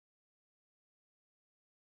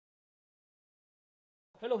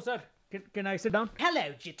Hello, sir. Can I sit down?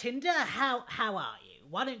 Hello, Jatinder. How are you?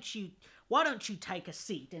 Why don't you take a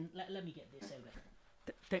seat and let me get this over.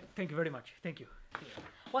 Thank you very much. Thank you. Yeah.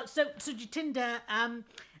 Well, so Jatinder,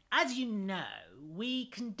 as you know, we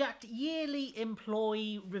conduct yearly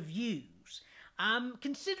employee reviews.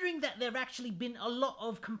 Considering that there have actually been a lot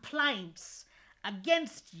of complaints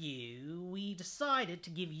against you, we decided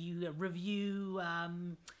to give you a review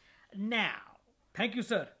now. Thank you,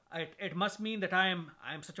 sir. It must mean that I am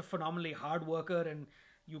such a phenomenally hard worker, and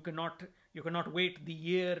you cannot wait the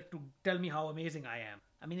year to tell me how amazing I am.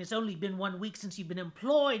 I mean, it's only been 1 week since you've been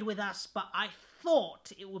employed with us, but I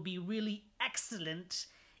thought it would be really excellent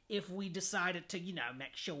if we decided to,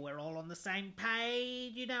 make sure we're all on the same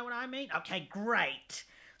page, you know what I mean? Okay, great.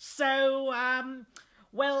 So,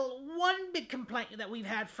 well, one big complaint that we've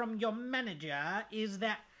had from your manager is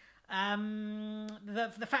that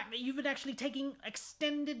the fact that you've been actually taking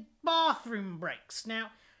extended bathroom breaks.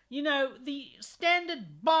 Now, the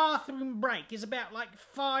standard bathroom break is about like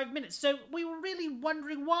 5 minutes. So we were really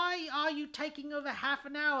wondering, why are you taking over half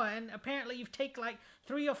an hour? And apparently you've taken like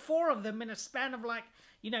 3 or 4 of them in a span of like,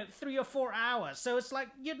 3 or 4 hours. So it's like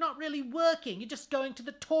you're not really working. You're just going to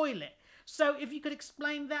the toilet. So if you could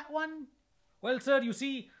explain that one. Well, sir, you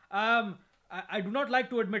see, I do not like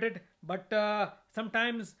to admit it, but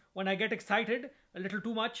sometimes when I get excited a little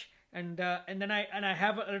too much, and then I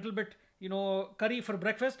have a little bit, curry for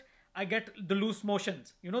breakfast, I get the loose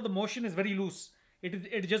motions. The motion is very loose.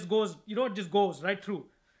 It just goes, it just goes right through.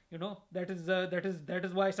 That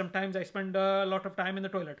is why sometimes I spend a lot of time in the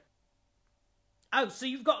toilet. Oh, so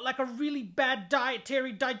you've got like a really bad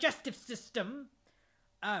digestive system.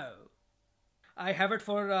 Oh. I have it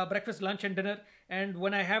for breakfast, lunch, and dinner, and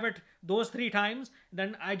when I have it those 3 times,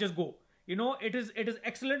 then I just go. It is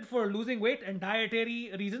excellent for losing weight and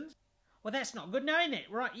dietary reasons. Well, that's not good now, isn't it?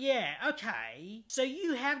 Right, yeah, okay. So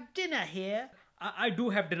you have dinner here? I do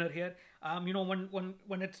have dinner here.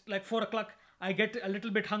 When it's like 4 o'clock, I get a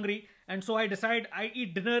little bit hungry, and so I decide I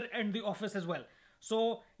eat dinner in the office as well.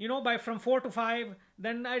 So, from 4 to 5,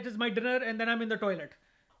 then it is my dinner, and then I'm in the toilet.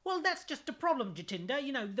 Well, that's just a problem,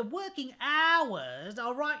 Jatinder. The working hours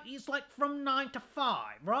are right, it's like from 9 to 5,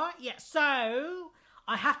 right? Yeah, so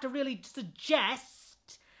I have to really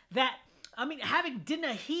suggest that, having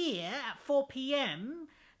dinner here at 4 p.m.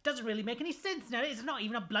 doesn't really make any sense now. It's not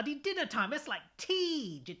even a bloody dinner time. It's like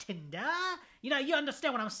tea, Jatinder. You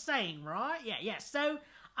understand what I'm saying, right? Yeah. So,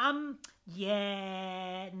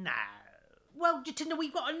 yeah, no. Well, Jatinder,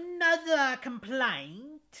 we've got another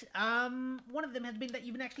complaint. One of them has been that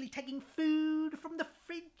you've been actually taking food from the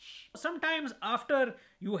fridge. Sometimes after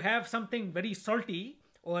you have something very salty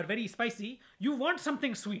or very spicy, you want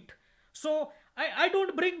something sweet. So I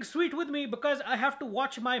don't bring sweet with me because I have to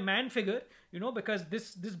watch my man figure, because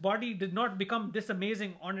this body did not become this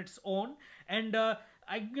amazing on its own. And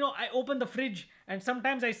I open the fridge and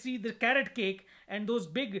sometimes I see the carrot cake and those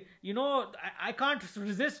big, I can't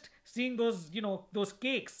resist seeing those, those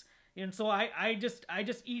cakes. And so I just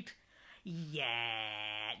eat.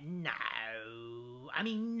 Yeah, no.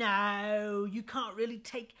 No, you can't really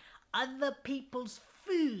take other people's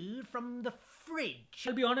food from the fridge.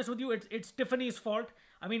 I'll be honest with you, it's Tiffany's fault.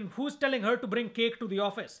 Who's telling her to bring cake to the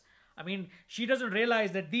office? She doesn't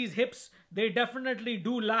realize that these hips, they definitely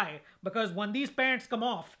do lie, because when these pants come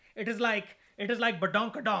off, it is like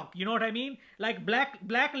badonkadonk, you know what I mean? Like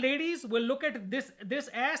black ladies will look at this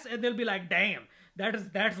ass and they'll be like, damn,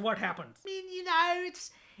 that's what happens.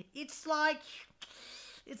 It's like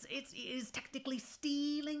it is technically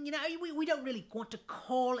stealing. We don't really want to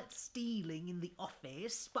call it stealing in the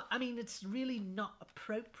office, but it's really not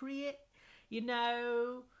appropriate,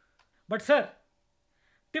 But sir,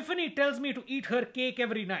 Tiffany tells me to eat her cake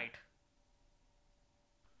every night.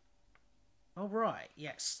 All right,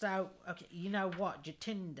 yes. So, okay, you know what,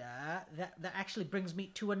 Jatinder, that actually brings me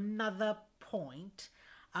to another point.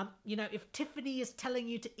 If Tiffany is telling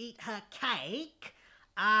you to eat her cake,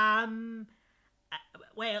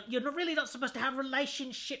 well, you're really not supposed to have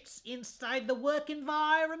relationships inside the work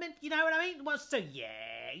environment, you know what I mean? Well, so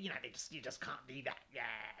yeah, you just can't do that. Yeah,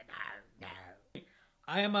 no.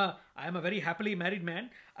 I am a very happily married man.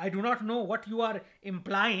 I do not know what you are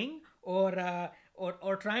implying or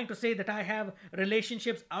trying to say that I have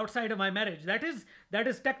relationships outside of my marriage. That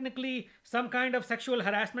is technically some kind of sexual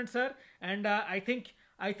harassment, sir. And I think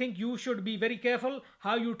you should be very careful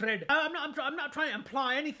how you tread. I'm not trying to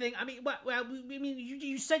imply anything.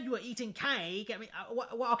 You said you were eating cake.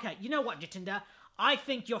 Okay. You know what, Jatinder? I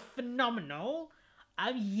think you're phenomenal.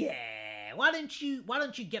 Yeah. Why don't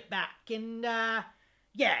you get back and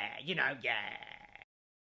yeah.